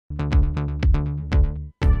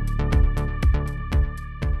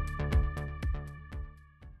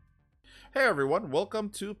Hey everyone, welcome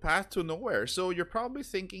to Path to Nowhere. So you're probably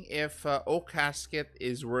thinking if Casket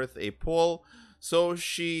is worth a pull. So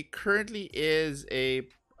she's currently in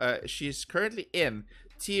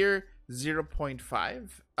tier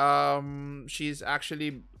 0.5. She's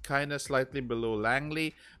actually kind of slightly below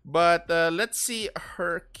Langley, but let's see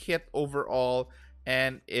her kit overall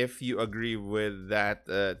and if you agree with that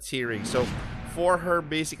tiering. So for her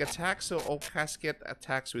basic attack, so Casket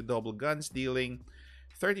attacks with double guns, dealing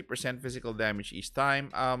 30% physical damage each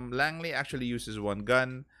time. Langley actually uses one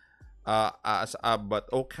gun, but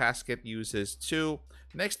Oak Casket uses two.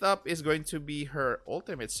 Next up is going to be her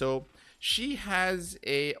ultimate. So she has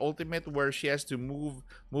a ultimate where she has to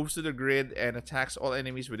moves to the grid and attacks all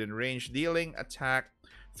enemies within range, dealing attack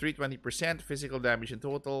 320% physical damage in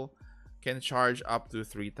total. Can charge up to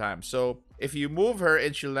 3 times. So if you move her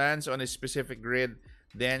and she lands on a specific grid,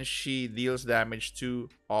 then she deals damage to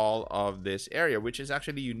all of this area, which is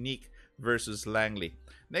actually unique versus Langley.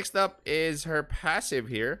 Next up is her passive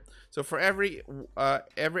here. So for every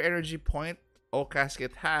energy point Oak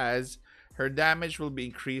Casket has, her damage will be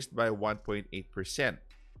increased by 1.8%.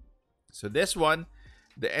 So this one,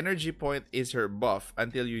 the energy point is her buff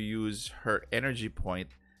until you use her energy point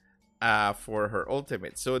for her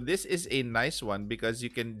ultimate. So this is a nice one because you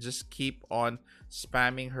can just keep on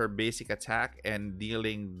spamming her basic attack and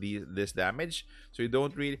dealing this damage. So you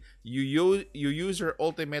don't really you use her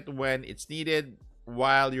ultimate when it's needed.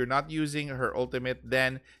 While you're not using her ultimate,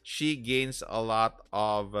 then she gains a lot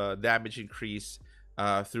of damage increase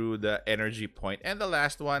through the energy point. And the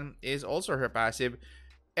last one is also her passive.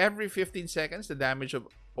 Every 15 seconds, the damage of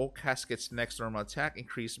Oak Casket's next normal attack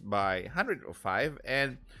increased by 105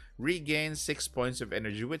 and regains 6 points of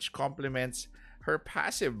energy, which complements her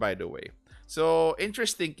passive, by the way. So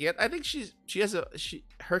interesting kit. I think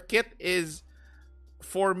her kit is,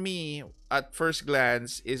 for me at first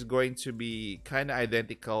glance, is going to be kind of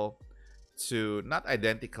identical to, not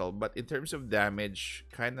identical, but in terms of damage,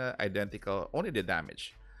 kind of identical, only the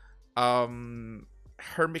damage.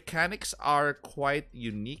 Her mechanics are quite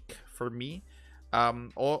unique for me.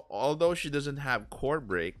 Although she doesn't have core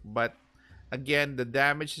break, but again, the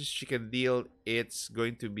damage she can deal, it's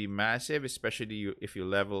going to be massive, especially if you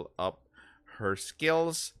level up her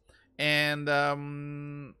skills. And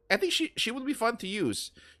I think she would be fun to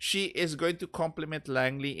use. She is going to complement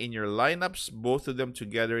Langley in your lineups. Both of them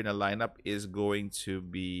together in a lineup is going to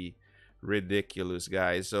be ridiculous,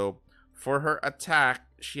 guys. So for her attack,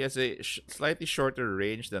 she has a slightly shorter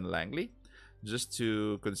range than Langley, just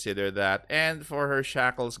to consider that. And for her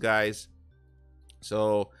shackles, guys,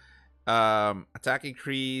 so attack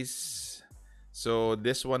increase. So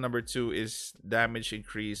this one, number 2, is damage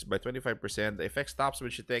increase by 25%. The effect stops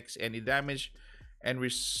when she takes any damage and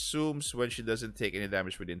resumes when she doesn't take any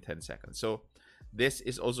damage within 10 seconds. So this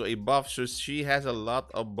is also a buff. So she has a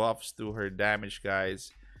lot of buffs to her damage,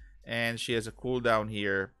 guys. And she has a cooldown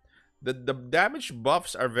here. The damage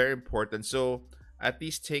buffs are very important. So at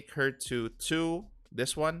least take her to 2.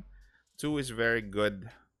 This one, 2 is very good.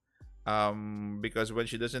 Because when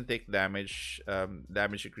she doesn't take damage,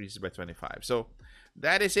 damage increases by 25. So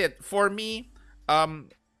that is it for me.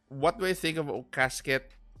 What do I think of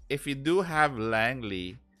Casket? If you do have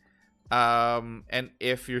Langley, and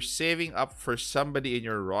if you're saving up for somebody in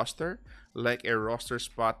your roster, like a roster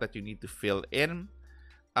spot that you need to fill in,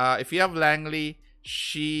 if you have Langley,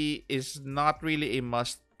 she is not really a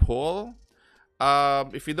must pull.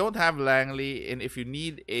 If you don't have Langley, and if you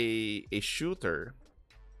need a shooter,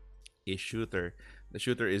 the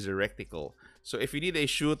shooter is a reticle. So if you need a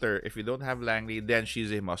shooter, if you don't have Langley, then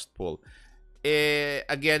she's a must pull.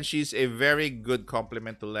 Again, she's a very good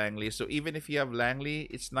complement to Langley. So even if you have Langley,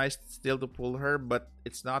 it's nice still to pull her, but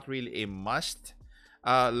it's not really a must.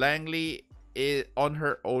 Langley on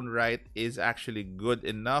her own right is actually good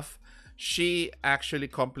enough. She actually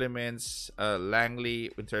complements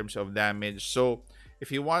Langley in terms of damage. So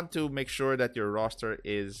if you want to make sure that your roster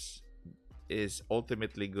is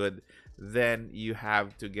ultimately good, then you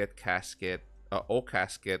have to get Casket,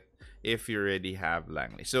 Casket, if you already have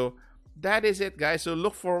Langley. So that is it, guys. So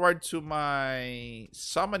look forward to my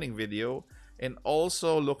summoning video, and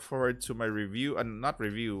also look forward to my review, and not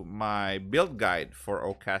review, my build guide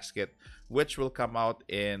for Casket, which will come out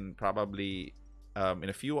in probably in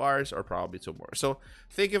a few hours or probably tomorrow. So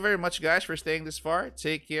thank you very much, guys, for staying this far.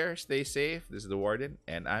 Take care, stay safe. This is the Warden,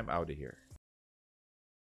 and I'm out of here.